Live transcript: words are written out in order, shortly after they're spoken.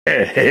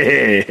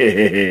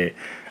I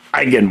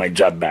get my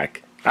job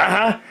back.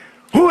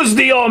 Who's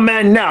the old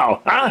man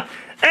now?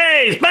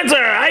 Hey,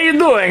 Spencer, how you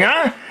doing,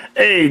 huh?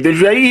 Hey, did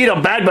you eat a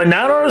bad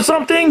banana or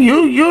something?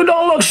 You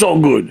don't look so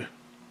good.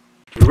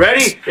 You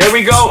ready? Here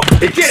we go.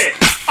 They did it.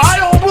 I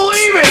don't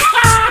believe it.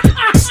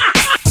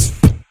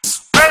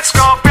 Let's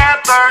go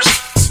Panthers.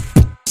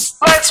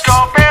 Let's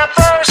go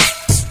Panthers.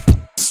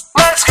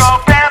 Let's go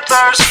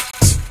Panthers.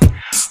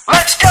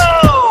 Let's go.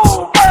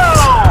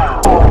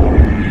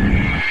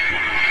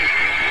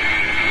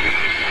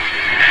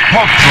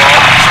 Puck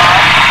drop.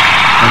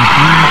 And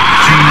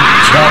 3,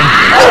 2,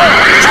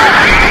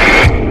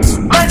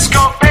 1. Let's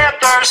go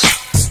Panthers.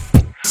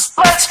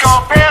 Let's go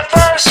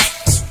Panthers.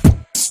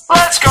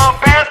 Let's go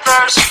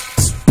Panthers.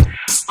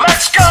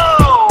 Let's go.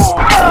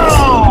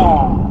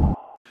 Go.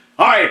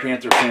 All right,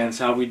 Panther fans,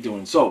 how we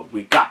doing? So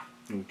we got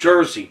New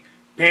Jersey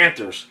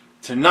Panthers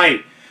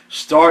tonight.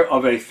 Start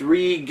of a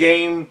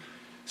 3-game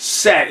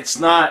set. It's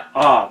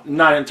not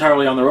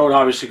entirely on the road,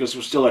 obviously, because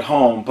we're still at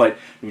home. But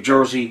New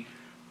Jersey,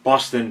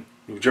 Boston,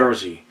 New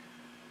Jersey.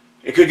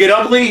 It could get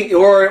ugly,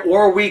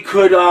 or we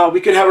could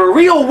have a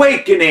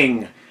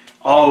reawakening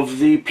of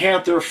the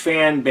Panther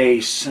fan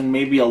base and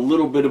maybe a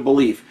little bit of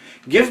belief.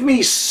 Give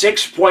me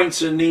 6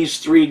 points in these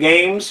 3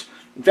 games.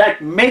 In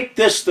fact, make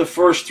this the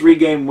first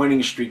 3-game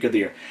winning streak of the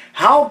year.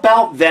 How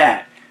about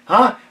that?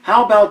 Huh?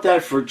 How about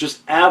that for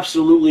just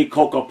absolutely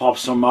Cocoa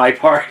Puffs on my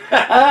part?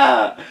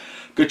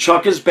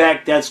 Kachuk is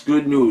back. That's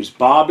good news.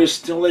 Bob is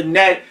still in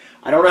net.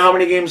 I don't know how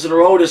many games in a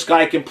row this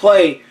guy can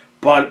play,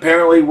 but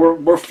apparently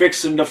we're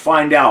fixing to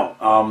find out.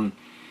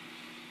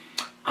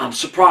 I'm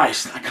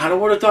surprised. I kind of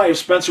would have thought if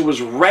Spencer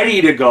was ready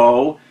to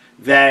go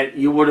that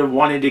you would have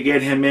wanted to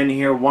get him in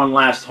here one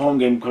last home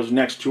game, because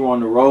next 2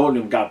 on the road,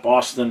 and we've got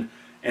Boston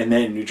and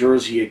then New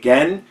Jersey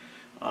again.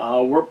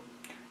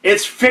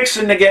 It's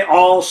fixing to get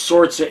all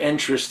sorts of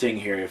interesting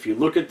here. If you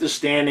look at the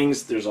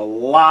standings, there's a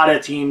lot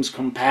of teams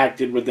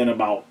compacted within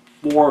about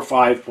 4 or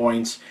 5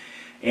 points.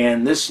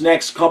 And this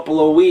next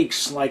couple of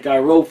weeks, like I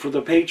wrote for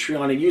the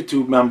Patreon and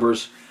YouTube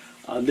members,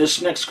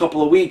 this next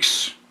couple of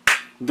weeks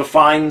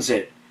defines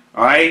it.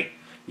 All right?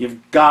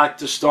 You've got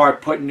to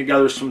start putting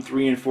together some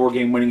 3- and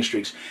 4-game winning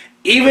streaks.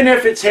 Even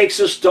if it takes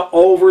us to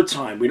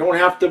overtime, we don't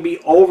have to be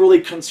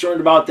overly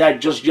concerned about that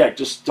just yet.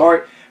 Just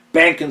start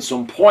banking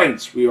some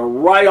points. We are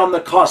right on the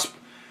cusp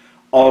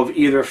of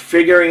either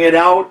figuring it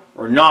out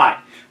or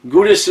not.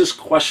 Gudis is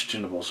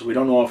questionable, so we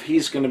don't know if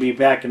he's going to be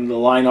back into the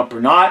lineup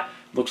or not.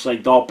 Looks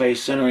like Dalpe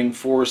centering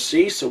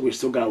 4C, so we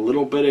still got a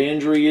little bit of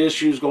injury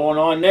issues going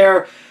on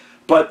there.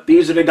 But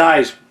these are the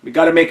guys. We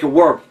got to make it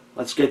work.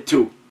 Let's get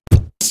to.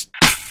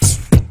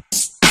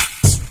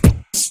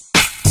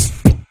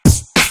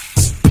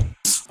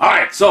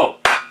 Alright, so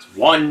it's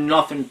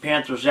 1-0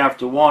 Panthers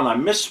after 1. I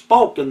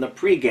misspoke in the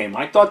pregame.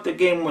 I thought the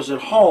game was at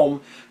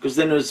home, because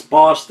then it's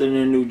Boston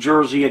and New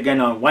Jersey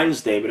again on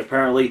Wednesday. But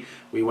apparently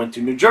we went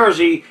to New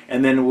Jersey,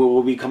 and then we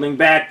will be coming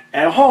back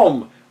at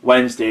home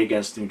Wednesday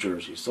against New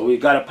Jersey. So we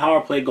got a power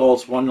play goal.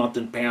 It's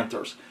 1-0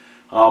 Panthers.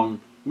 We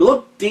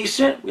look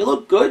decent. We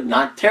look good.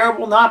 Not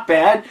terrible. Not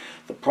bad.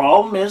 The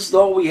problem is,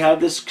 though, we have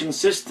this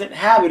consistent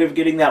habit of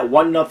getting that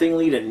 1-0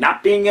 lead and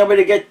not being able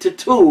to get to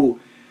 2.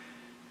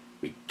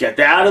 We get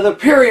that out of the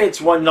period.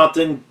 It's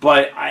 1-0.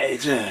 But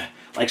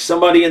like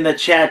somebody in the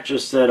chat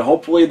just said,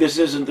 hopefully this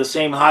isn't the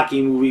same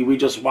hockey movie we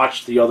just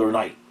watched the other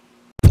night.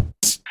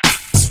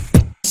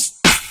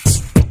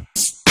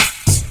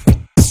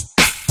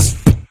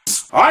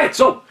 Alright,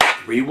 so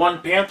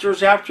 3-1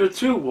 Panthers after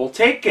 2. We'll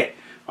take it.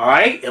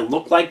 Alright, it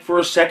looked like for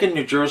a second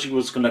New Jersey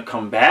was going to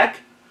come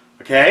back.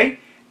 Okay?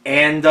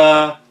 And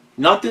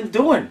nothing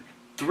doing.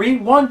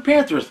 3-1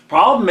 Panthers. The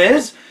problem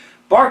is,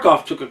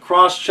 Barkov took a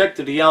cross check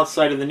to the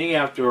outside of the knee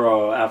after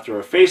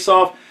a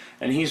face-off,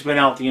 and he's been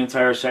out the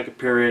entire second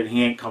period.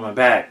 He ain't coming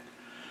back.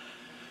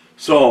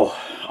 So,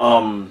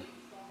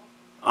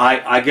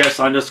 I guess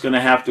I'm just going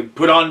to have to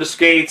put on the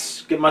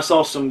skates, get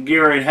myself some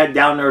gear, and head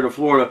down there to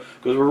Florida,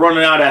 because we're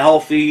running out of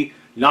healthy,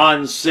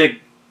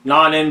 non-sick,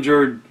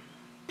 non-injured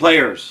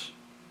players.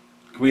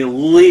 Can we at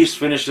least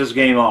finish this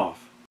game off?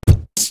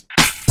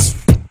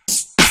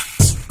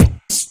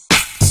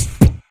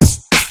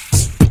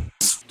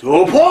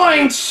 2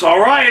 points!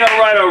 Alright.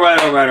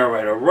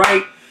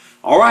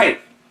 Alright.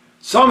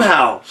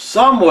 Somehow,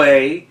 some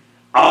way,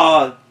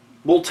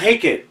 we'll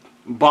take it.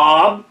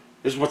 Bob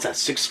is, what's that,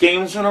 6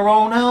 games in a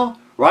row now?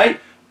 Right?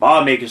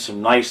 Bob making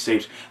some nice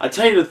saves. I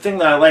tell you, the thing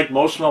that I like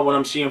most about what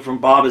I'm seeing from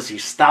Bob is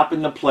he's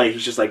stopping the play.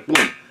 He's just like,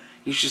 boom.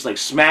 He's just like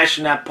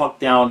smashing that puck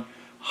down,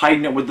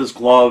 hiding it with his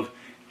glove,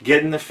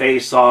 getting the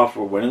face-off.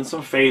 We're winning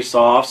some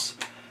face-offs.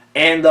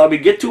 And we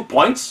get 2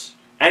 points.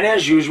 And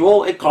as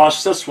usual, it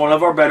costs us one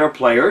of our better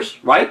players,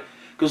 right?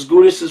 Because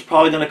Gudis is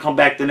probably going to come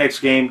back the next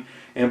game.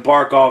 And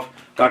Barkov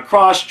got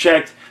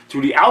cross-checked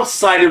to the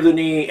outside of the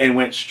knee and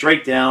went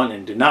straight down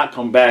and did not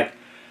come back.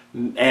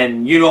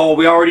 And, you know,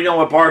 we already know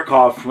with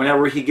Barkov,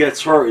 whenever he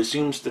gets hurt, it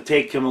seems to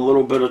take him a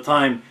little bit of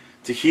time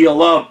to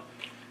heal up.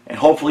 And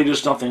hopefully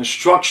there's nothing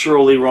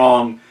structurally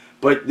wrong.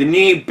 But the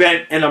knee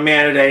bent in a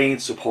manner that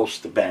ain't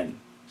supposed to bend.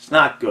 It's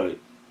not good.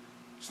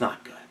 It's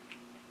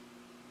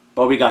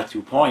but we got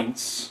 2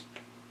 points.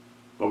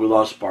 But we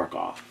lost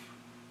Barkov.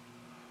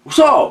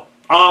 So,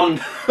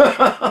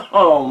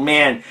 oh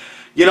man,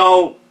 you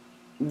know,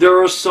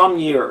 there are some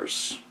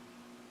years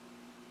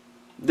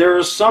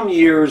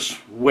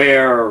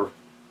where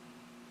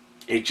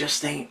it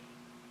just ain't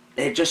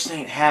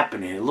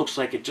happening. It looks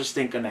like it just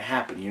ain't gonna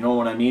happen. You know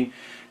what I mean?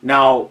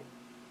 Now,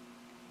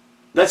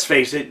 let's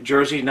face it,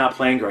 Jersey's not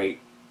playing great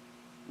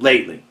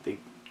lately. They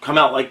come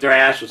out like their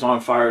ass was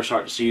on fire to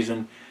start the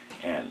season,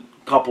 and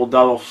a couple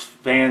Devils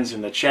fans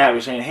in the chat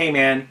were saying, "Hey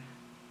man,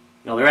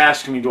 you know, they're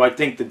asking me, do I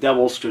think the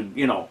Devils could,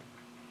 you know,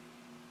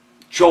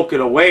 choke it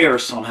away or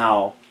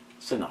somehow?" I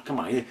said, no, come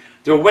on.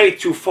 They're way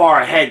too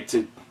far ahead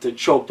to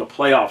choke the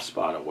playoff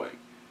spot away.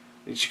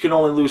 You can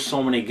only lose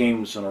so many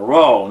games in a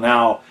row.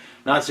 Now, I'm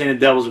not saying the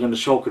Devils are going to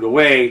choke it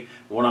away.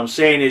 What I'm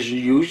saying is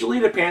usually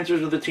the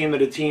Panthers are the team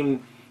that a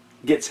team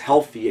gets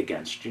healthy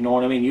against. You know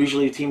what I mean?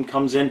 Usually a team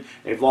comes in,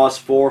 they've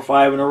lost 4 or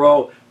 5 in a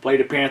row, play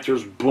the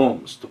Panthers,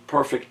 boom. It's the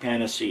perfect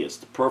panacea. It's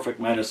the perfect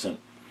medicine.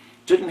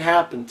 Didn't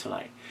happen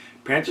tonight.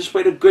 Panthers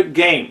played a good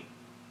game.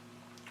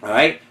 All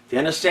right?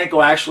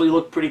 Denisenko actually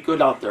looked pretty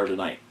good out there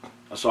tonight.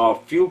 I saw a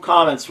few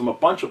comments from a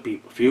bunch of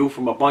people.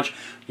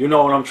 You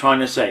know what I'm trying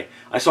to say.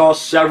 I saw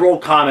several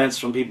comments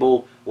from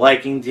people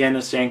liking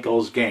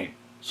Denisenko's game.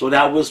 So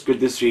that was good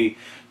to see,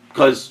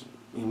 because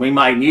we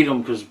might need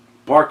him because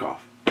Barkov.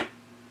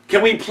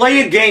 Can we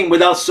play a game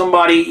without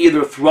somebody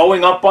either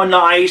throwing up on the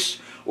ice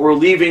or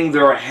leaving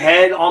their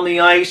head on the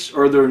ice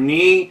or their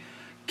knee?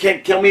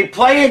 Can we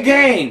play a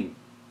game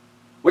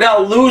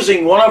without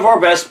losing one of our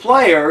best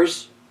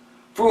players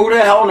for who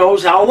the hell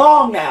knows how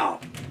long now?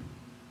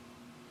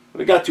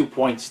 We got 2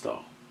 points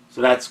though,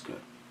 so that's good.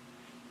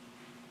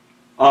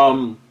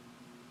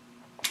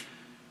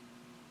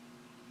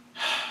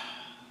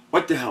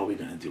 What the hell are we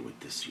going to do with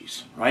this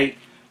season, right?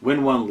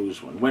 Win one,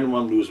 lose one. Win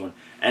one, lose one.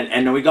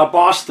 And then we got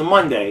Boston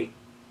Monday,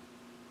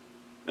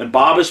 and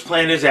Bob is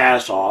playing his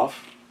ass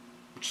off,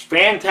 which is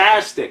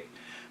fantastic.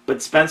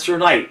 But Spencer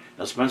Knight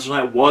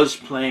was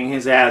playing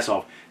his ass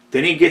off.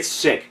 Then he gets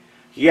sick.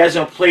 He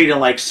hasn't played in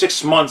like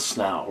 6 months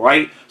now,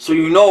 right? So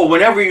you know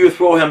whenever you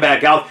throw him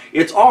back out,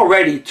 it's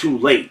already too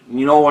late.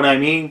 You know what I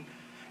mean?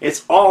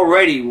 It's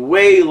already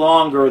way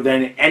longer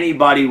than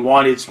anybody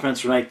wanted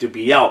Spencer Knight to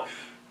be out.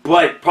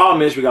 But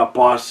problem is we got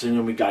Boston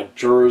and we got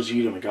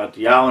Jersey and we got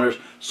the Islanders.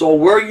 So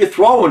where are you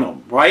throwing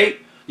them, right?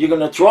 You're going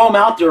to throw them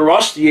out there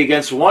rusty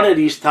against one of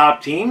these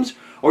top teams,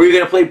 or you're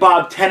going to play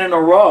Bob 10 in a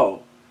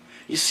row?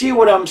 You see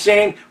what I'm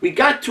saying? We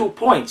got 2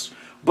 points,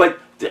 but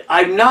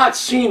I've not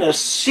seen a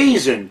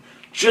season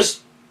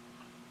just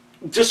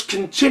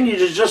continue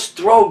to just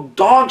throw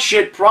dog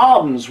shit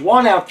problems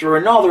one after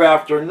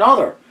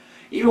another.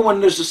 Even when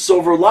there's a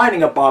silver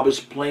lining of Bob is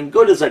playing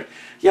good, it's like,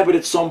 yeah, but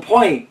at some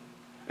point,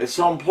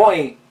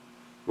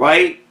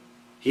 right?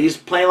 He's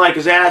playing like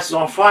his ass is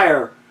on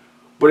fire.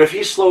 But if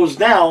he slows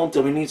down,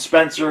 then we need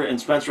Spencer, and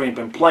Spencer ain't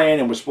been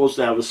playing, and we're supposed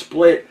to have a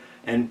split,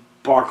 and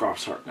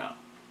Barkov's hurt now.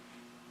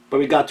 But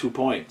we got 2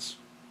 points.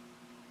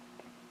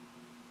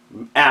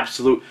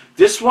 Absolute.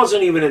 This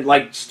wasn't even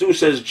like Stu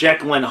says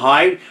Jekyll and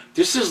Hyde.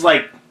 This is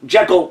like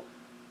Jekyll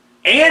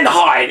and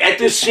Hyde at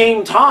the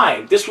same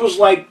time. This was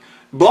like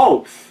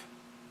both,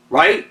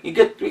 right? We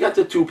got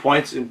the 2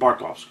 points in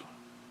Barkov's gone,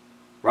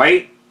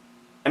 right?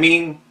 I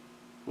mean,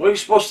 what are we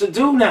supposed to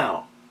do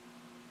now?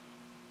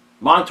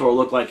 Montour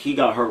looked like he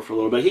got hurt for a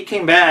little bit. He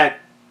came back.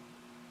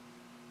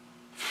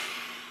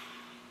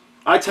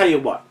 I tell you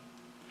what,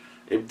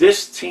 if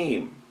this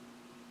team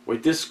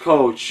with this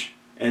coach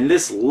and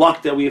this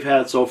luck that we've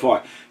had so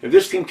far, if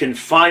this team can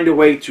find a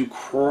way to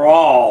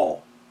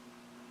crawl,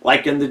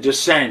 like in the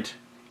descent,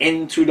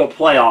 into the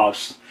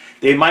playoffs,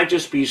 they might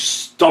just be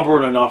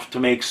stubborn enough to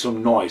make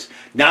some noise.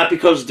 Not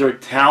because they're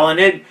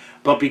talented,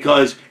 but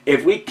because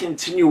if we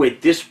continue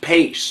at this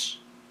pace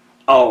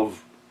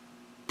of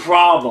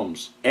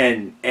problems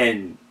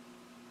and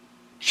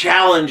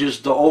challenges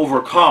to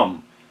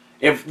overcome,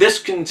 if this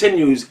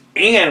continues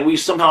and we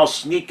somehow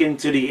sneak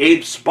into the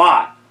 8th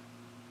spot,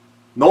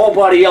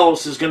 nobody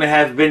else is going to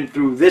have been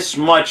through this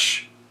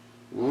much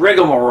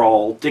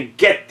rigmarole to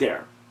get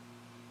there.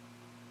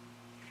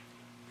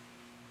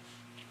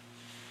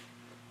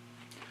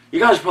 You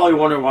guys probably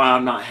wonder why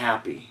I'm not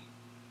happy.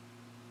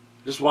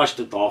 Just watched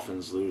the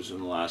Dolphins lose in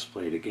the last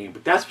play of the game.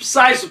 But that's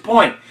besides the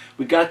point.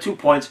 We got 2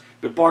 points,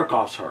 but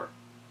Barkov's hurt.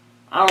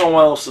 I don't know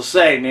what else to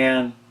say,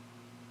 man.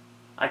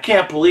 I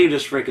can't believe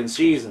this freaking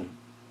season.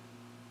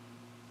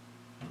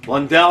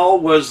 Lundell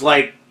was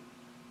like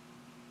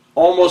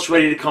almost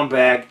ready to come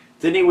back.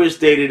 Then he was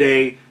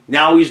day-to-day.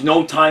 Now he's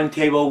no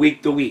timetable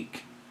week to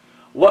week.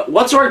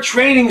 What's our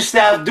training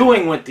staff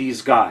doing with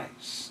these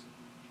guys?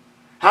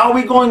 How are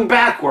we going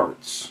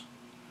backwards?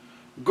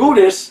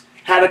 Gudis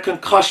had a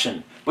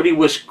concussion, but he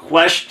was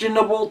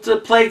questionable to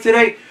play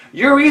today.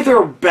 You're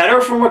either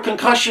better from a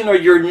concussion or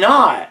you're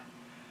not.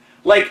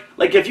 Like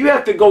if you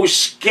have to go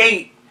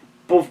skate,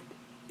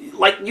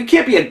 like you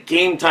can't be a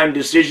game time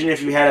decision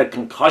if you had a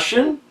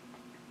concussion.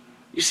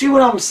 You see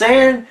what I'm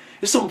saying?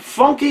 There's some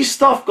funky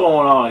stuff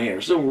going on here.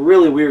 Some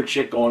really weird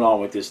shit going on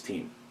with this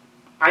team.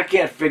 I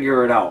can't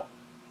figure it out.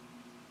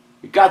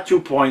 We got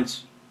 2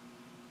 points.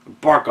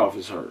 Barkov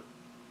is hurt.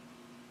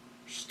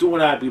 Stu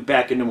and I will be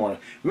back in the morning.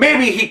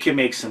 Maybe he can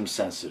make some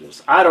sense of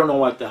this. I don't know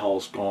what the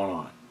hell's going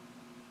on.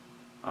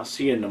 I'll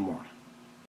see you in the morning.